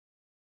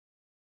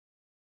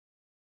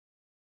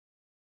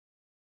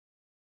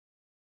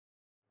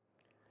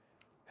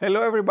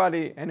Hello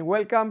everybody and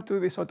welcome to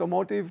this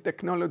automotive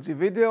technology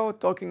video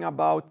talking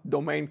about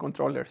domain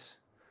controllers.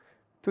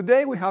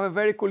 Today we have a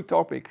very cool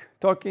topic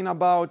talking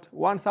about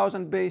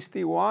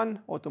 100BASE-T1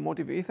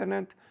 automotive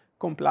Ethernet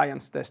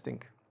compliance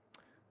testing.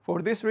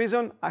 For this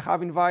reason I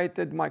have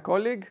invited my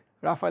colleague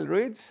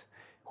Rohde,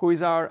 who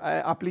is our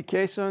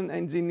application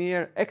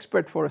engineer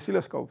expert for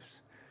oscilloscopes.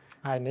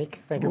 Hi Nick,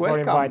 thank you for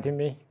inviting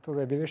me to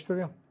the video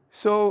studio.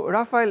 So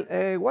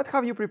Rafael, what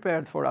have you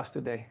prepared for us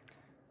today?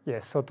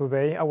 Yes, so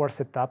today our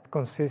setup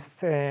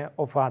consists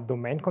of a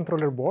domain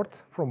controller board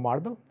from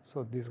Marvell.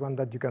 So this one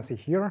that you can see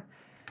here.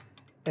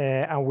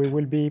 And we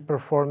will be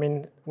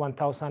performing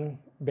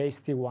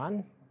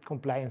 1000BASE-T1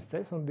 compliance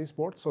tests on this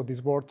board. So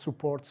this board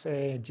supports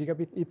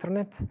gigabit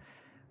Ethernet.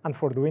 And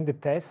for doing the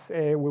tests,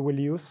 we will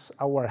use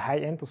our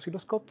high-end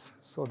oscilloscopes.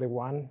 So the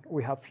one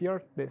we have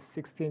here, the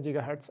 16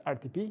 GHz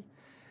RTP.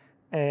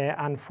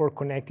 And for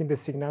connecting the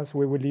signals,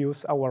 we will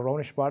use our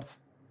own Schwarz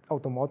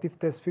automotive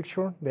test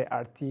fixture, the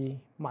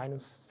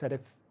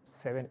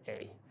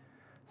RT-ZF7A,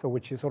 so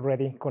which is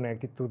already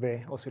connected to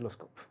the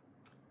oscilloscope.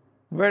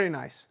 Very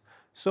nice.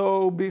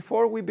 So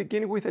before we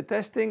begin with the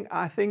testing,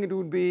 I think it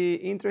would be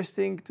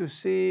interesting to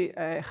see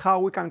how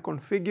we can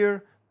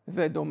configure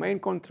the domain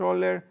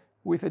controller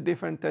with the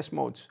different test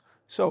modes.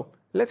 So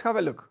let's have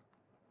a look.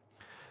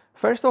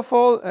 First of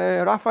all,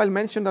 Rafael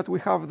mentioned that we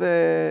have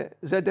the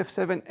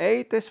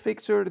ZF7A test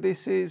fixture.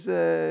 This is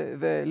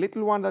the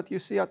little one that you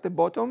see at the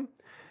bottom.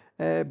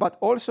 But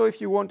also, if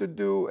you want to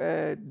do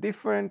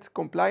different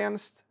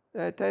compliance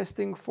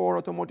testing for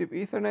automotive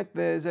Ethernet,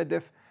 the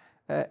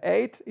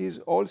ZF8 is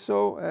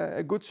also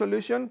a good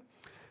solution.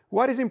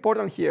 What is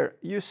important here?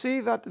 You see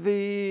that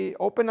the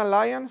Open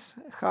Alliance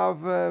have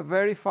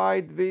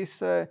verified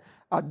this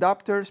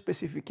adapter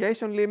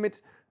specification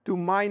limit to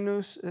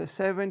minus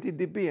 70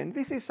 dB. And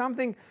this is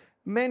something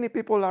many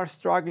people are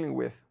struggling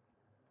with.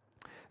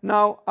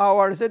 Now,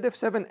 our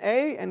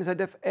ZF7A and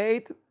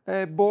ZF8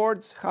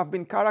 boards have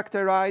been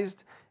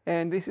characterized,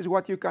 and this is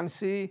what you can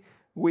see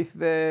with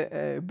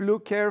the blue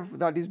curve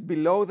that is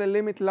below the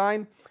limit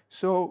line.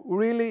 So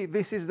really,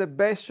 this is the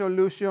best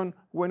solution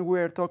when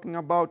we're talking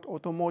about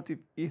automotive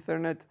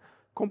Ethernet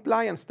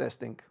compliance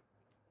testing.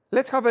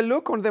 Let's have a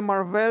look on the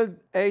Marvell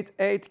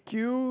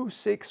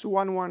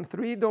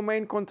 88Q6113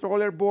 domain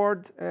controller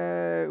board.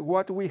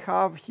 What we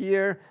have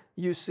here,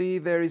 you see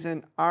there is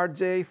an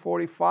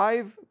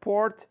RJ45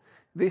 port.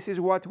 This is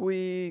what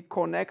we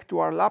connect to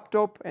our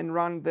laptop and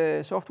run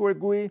the software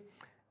GUI.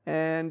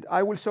 And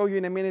I will show you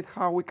in a minute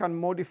how we can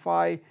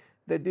modify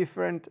the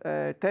different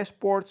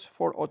test ports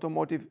for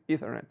automotive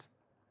Ethernet.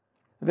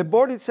 The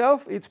board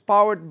itself, it's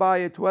powered by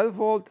a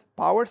 12-volt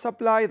power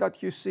supply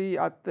that you see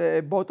at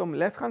the bottom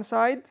left-hand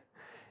side.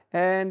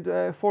 And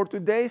for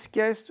today's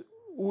case,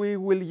 we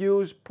will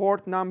use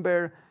port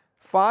number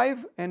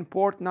 5 and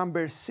port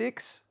number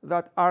 6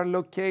 that are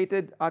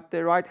located at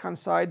the right-hand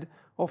side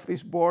of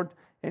this board,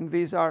 and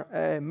these are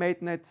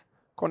MateNet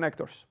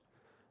connectors.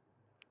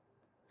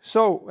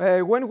 So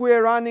when we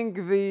are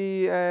running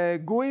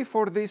the GUI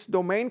for this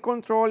domain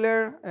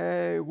controller,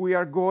 we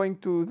are going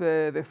to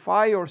the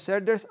PHY or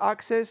SERDERS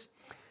access.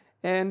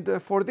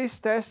 And for this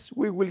test,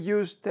 we will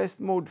use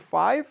test mode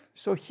 5.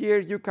 So here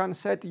you can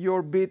set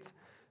your bit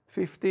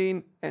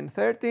 15 and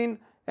 13,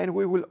 and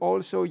we will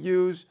also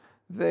use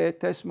the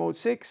test mode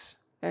 6,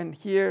 and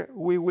here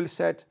we will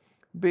set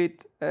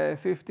bit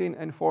 15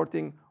 and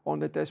 14 on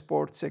the test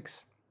port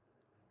 6.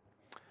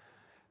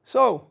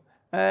 So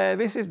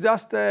this is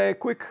just a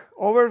quick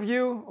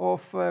overview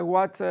of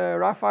what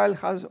Rafael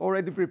has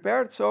already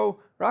prepared. So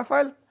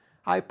Rafael,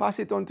 I pass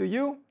it on to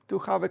you to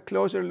have a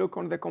closer look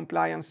on the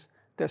compliance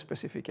test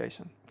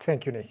specification.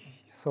 Thank you, Nick.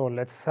 So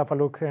let's have a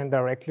look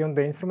directly on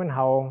the instrument,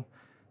 how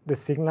the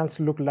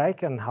signals look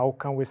like and how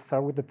can we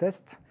start with the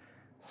test.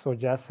 So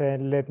just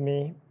let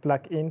me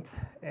plug in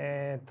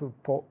to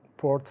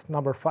port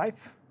number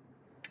 5.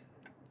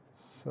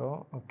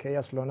 So, okay,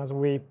 as long as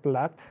we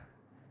plugged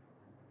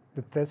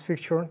the test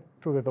fixture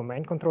to the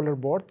domain controller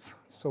board,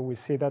 so we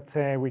see that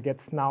we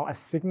get now a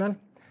signal.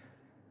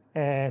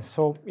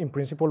 So in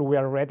principle, we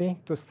are ready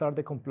to start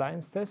the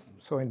compliance test.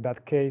 So in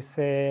that case,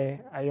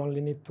 I only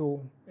need to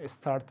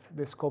start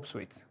the scope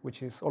suite,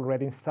 which is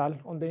already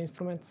installed on the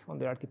instrument, on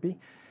the RTP.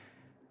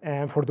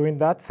 And for doing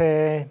that,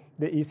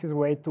 the easiest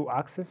way to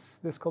access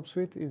the scope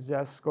suite is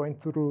just going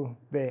through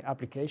the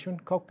application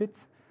cockpit,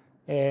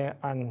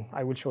 and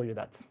I will show you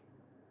that.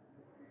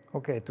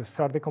 Okay, to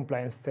start the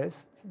compliance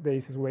test, the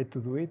easiest way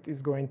to do it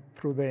is going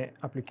through the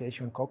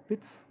application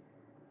cockpit.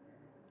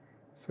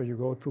 So you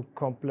go to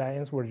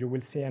compliance, where you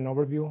will see an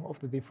overview of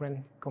the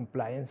different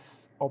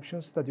compliance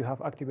options that you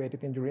have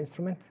activated in your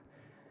instrument.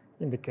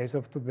 In the case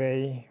of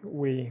today,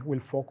 we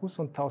will focus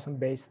on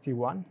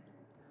 1000BASE-T1.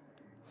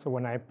 So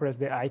when I press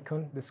the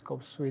icon, the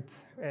scope suite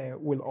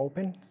will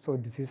open. So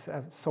this is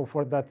a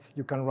software that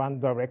you can run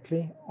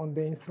directly on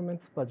the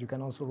instrument, but you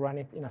can also run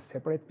it in a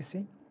separate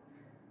PC.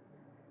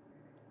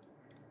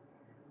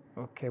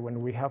 Okay,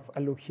 when we have a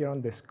look here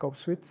on the scope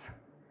suite,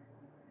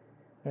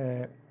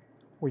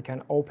 we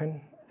can open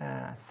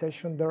a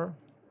session there.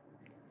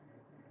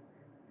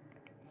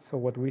 So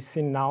what we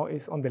see now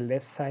is on the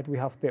left side, we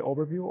have the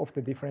overview of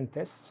the different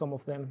tests. Some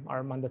of them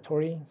are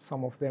mandatory,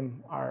 some of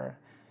them are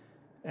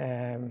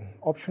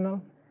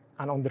optional.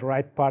 And on the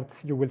right part,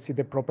 you will see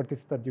the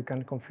properties that you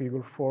can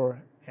configure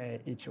for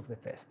each of the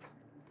tests.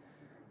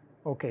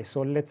 Okay,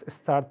 so let's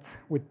start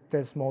with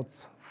test mode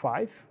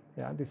 5.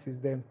 Yeah, this is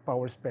the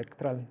power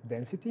spectral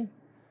density.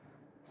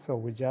 So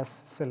we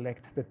just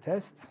select the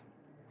test.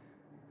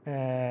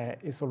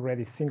 It's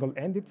already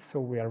single-ended, so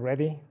we are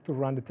ready to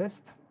run the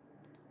test.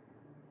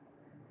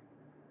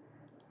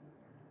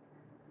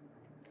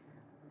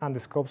 And the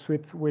scope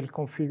suite will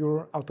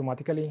configure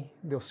automatically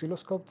the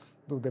oscilloscope,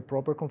 do the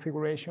proper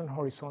configuration,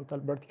 horizontal,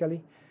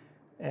 vertically,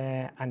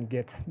 and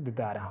get the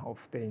data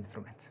of the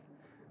instrument.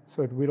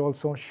 So it will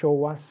also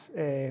show us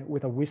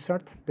with a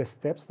wizard the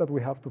steps that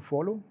we have to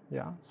follow.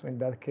 Yeah. So in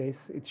that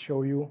case, it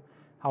shows you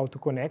how to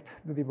connect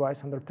the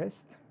device under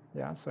test.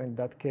 Yeah. So in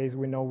that case,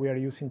 we know we are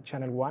using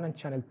channel 1 and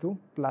channel 2,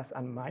 plus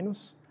and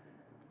minus.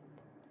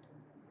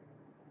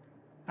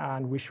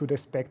 And we should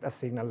expect a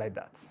signal like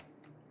that.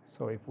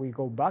 So if we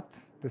go back,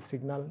 the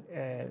signal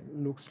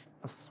looks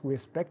as we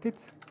expected.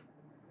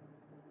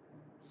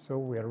 So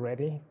we are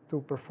ready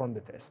to perform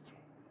the test.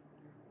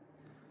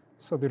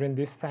 So during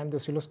this time, the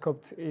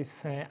oscilloscope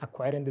is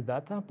acquiring the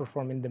data,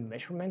 performing the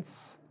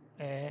measurements,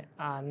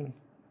 and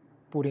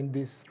putting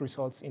these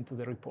results into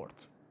the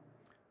report.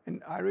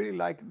 And I really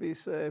like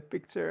this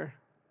picture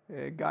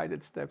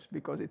guided steps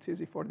because it's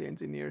easy for the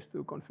engineers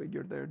to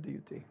configure their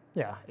DUT.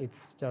 Yeah,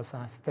 it's just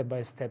a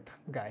step-by-step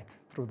guide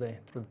through the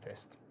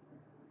test.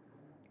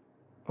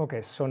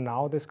 Okay, so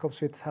now the scope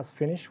suite has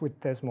finished with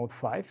test mode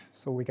 5,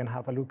 so we can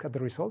have a look at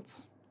the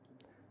results.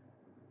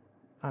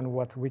 And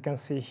what we can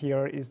see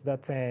here is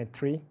that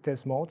 3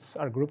 test modes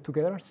are grouped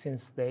together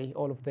since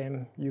all of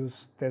them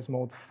use test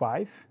mode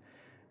 5.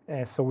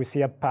 So we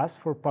see a pass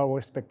for power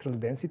spectral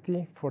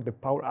density, for the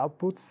power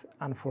output,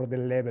 and for the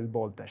level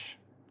voltage.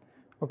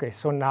 Okay,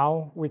 so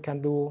now we can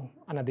do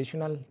an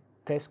additional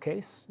test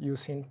case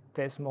using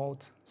test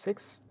mode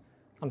 6.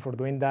 And for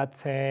doing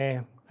that,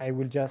 I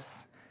will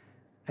just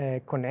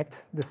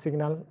connect the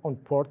signal on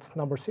port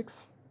number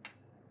 6.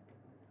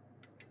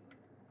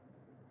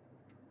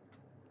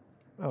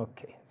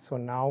 Okay, so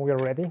now we are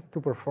ready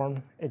to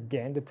perform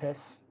again the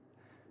test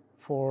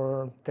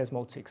for test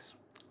mode 6.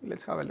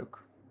 Let's have a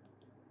look.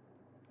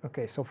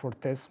 Okay, so for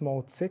test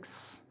mode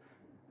 6,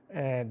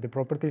 the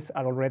properties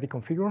are already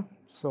configured,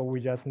 so we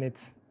just need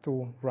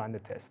to run the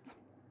test.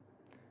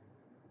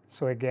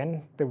 So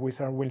again, the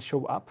wizard will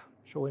show up,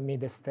 showing me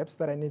the steps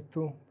that I need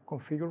to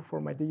configure for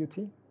my DUT.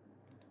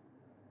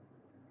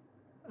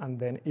 And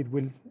then it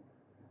will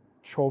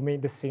show me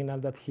the signal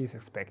that he's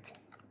expecting.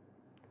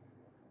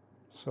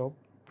 So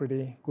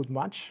pretty good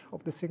match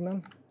of the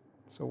signal.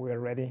 So we are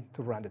ready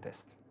to run the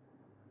test.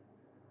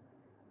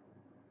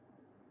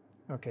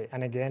 Okay,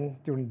 and again,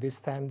 during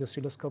this time, the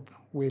oscilloscope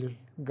will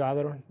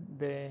gather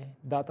the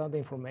data, the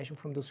information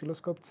from the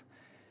oscilloscope,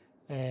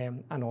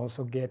 and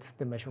also get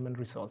the measurement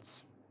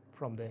results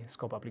from the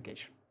scope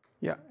application.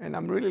 Yeah, and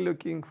I'm really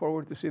looking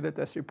forward to see the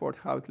test report,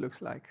 how it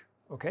looks like.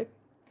 Okay.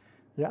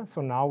 Yeah,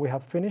 so now we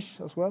have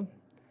finished as well.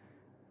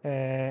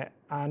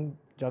 And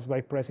just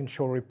by pressing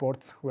show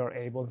report, we are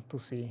able to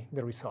see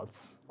the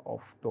results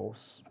of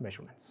those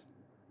measurements.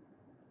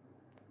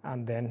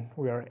 And then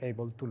we are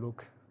able to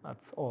look at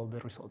all the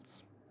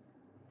results.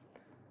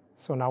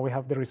 So now we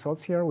have the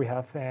results here. We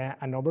have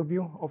an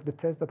overview of the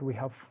test that we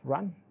have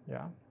run.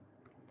 Yeah.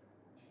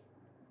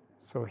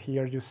 So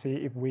here you see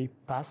if we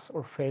pass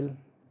or fail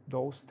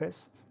those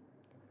tests.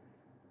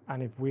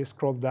 And if we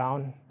scroll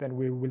down, then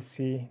we will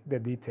see the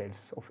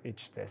details of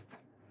each test.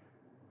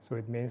 So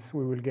it means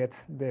we will get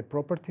the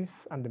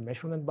properties and the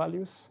measurement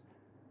values,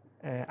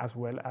 as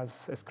well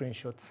as a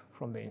screenshot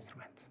from the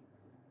instrument.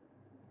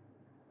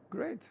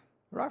 Great.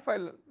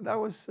 Rafael, that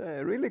was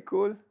really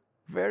cool,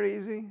 very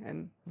easy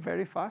and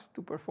very fast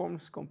to perform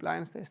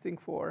compliance testing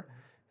for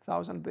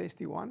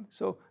 100BASE-T1.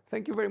 So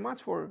thank you very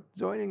much for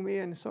joining me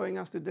and showing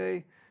us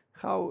today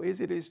how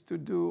easy it is to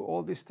do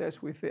all these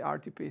tests with the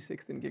RTP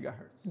 16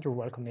 GHz. You're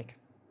welcome, Nick.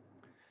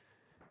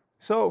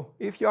 So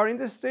if you are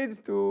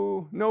interested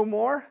to know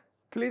more,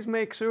 please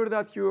make sure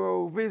that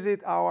you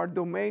visit our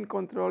domain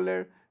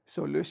controller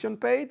solution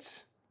page.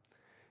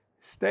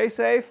 Stay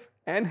safe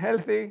and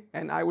healthy,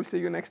 and I will see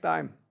you next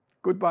time.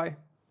 Goodbye.